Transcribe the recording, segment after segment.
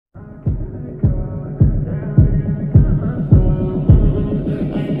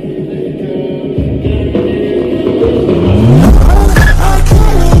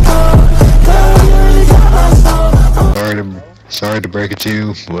Sorry to break it to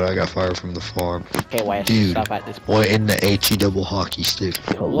you, but I got fired from the farm. Okay, wait, Dude, stop at this point. what in the HE double hockey stick?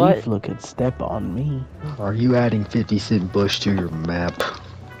 Khalifa could step on me. Are you adding 50 Cent Bush to your map?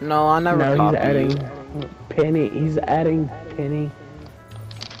 No, I never No, copied. he's adding penny. He's adding penny.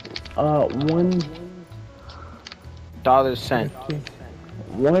 $1 cent.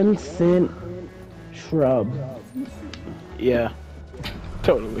 1 cent shrub. Yeah.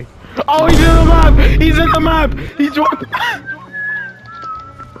 Totally. Oh, he's in the map! He's in the map! He's joined.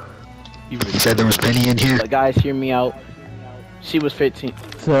 You said there was Penny in here? Guys, hear me out. She was 15.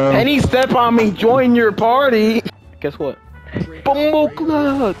 So Penny, step on me! Join your party! Guess what? Bumble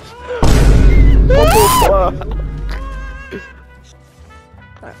clutch! Bumble clutch!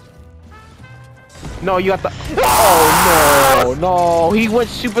 No, you have to. Oh, no! He went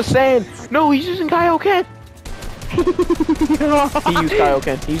Super Saiyan! No, he's using Kaioken! He used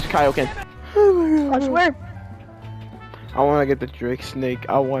Kaioken. He used Kaioken. I swear. I wanna get the Drake Snake.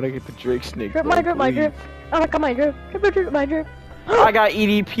 I wanna get the Drake Snake. Drip, bro, my drip, my please. drip. I got my drip. Drip, my drip. I got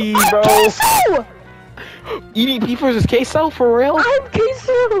EDP, bro. Queso! EDP versus Queso for real? I'm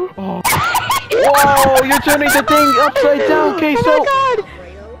Queso! Oh. Whoa, you're turning the thing upside down, Queso. Oh my god!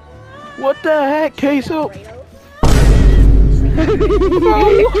 What the heck, Queso?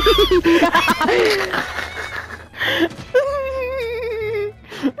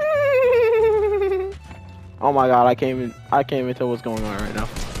 Oh my god, I can't even tell what's going on right now.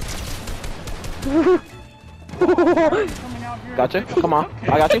 Gotcha. Come on.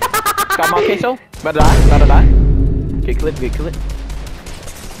 I got you. Come on, Queso. Better die. Okay, kill it.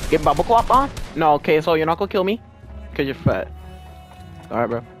 Get bubble clop on. No, Queso, you're not gonna kill me. Cause you're fat. Alright,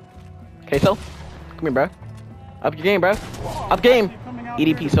 bro. Queso, come here, bro. Up your game, bro. Up game.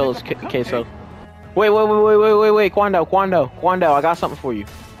 EDP souls, Queso. Wait. Quando, I got something for you.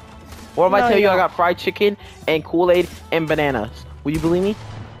 What if I tell you I got fried chicken and Kool-Aid and bananas? Will you believe me?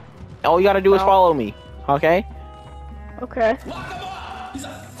 All you gotta do is follow me, okay? Okay.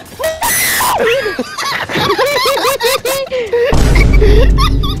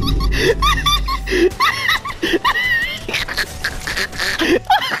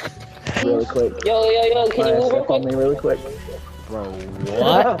 really quick. Yo, can you move real quick? Me really quick. Bro,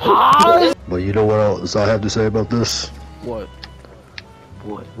 what? Pause! But you know what else I have to say about this? What?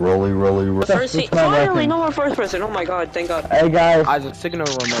 Rolly. First seat. That's my Finally, weapon. no more first person. Oh my god, thank god. Hey guys. I was a signal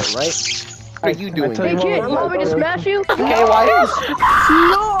remote, right? What are you doing? tell Hey you kid, what, you want me to smash you? Okay, why?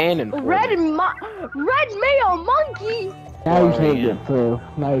 No! And Red mayo monkey! Now you Oh, can't yeah. get through.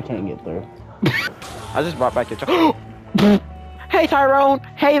 Now you can't get through. I just brought back the Hey Tyrone!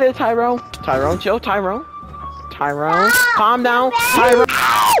 Hey there, Tyrone! Tyrone, chill, Tyrone. Calm down, Tyrone.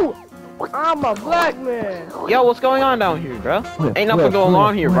 I'm a black man! Yo, what's going on down here, bro? Ain't nothing Whip, going whip,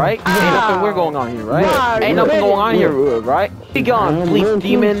 on here, right? Ain't nothing we're going on here, right? Nah, Ain't whip, nothing going on whip. here, right? Be gone, bleach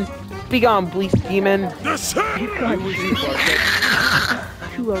demon. Be gone, bleach demon. To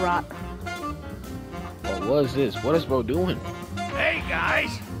a rock. Oh, what is this? What is bro doing? Hey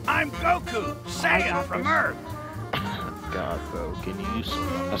guys, I'm Goku, Saiyan from Earth. God, bro, can you use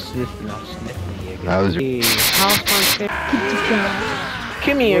assist not sniff me again? How's your- Hey, how's my cat?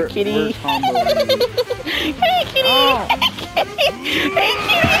 Come here, kitty. Hey, kitty. Oh.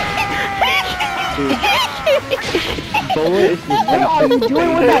 Bullet is just What are you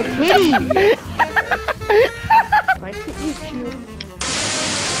doing with that kitty? My kitty cute.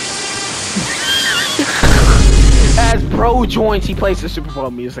 As bro joins, he plays the Super Bowl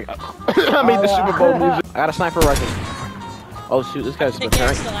music. I mean the Super Bowl music. I got a sniper rifle. Oh shoot, this guy's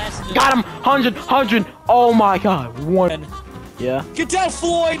preparing. Got him! 100! Oh my god, one. Yeah. Get down,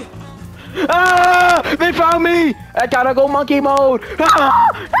 Floyd! Ah! They found me! I gotta go monkey mode! Ah!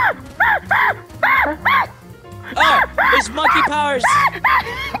 It's monkey powers!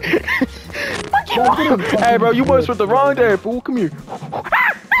 Hey bro, you was with the wrong there, fool. Come here.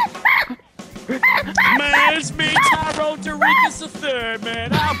 Man, it's me, Tyrone Dorikas the Third, man.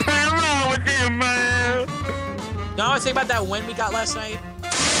 I'll play around with you, man. No, I was thinking about that win we got last night.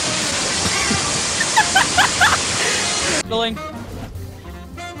 Filling.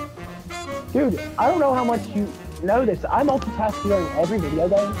 Dude, I don't know how much you know this. I multitask during every video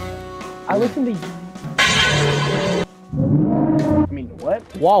game. I listen to. I mean, what?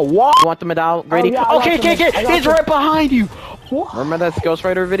 Whoa. You want the medal, Grady? yeah, I okay, got the- I got he's the- right behind you. Remember that Ghost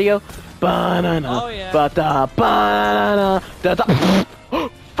Rider video? Banana. Oh, yeah. Banana.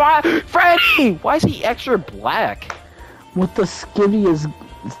 Freddy! Why is he extra black? With the skivviest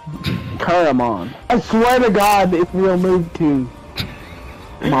Karamon. I swear to God, if we'll move to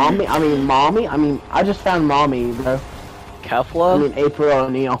mommy, I just found mommy, bro. Kefla? April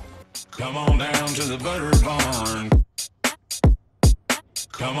O'Neil. Come on down to the butter barn.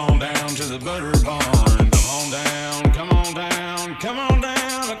 Come on down to the butter barn. Come on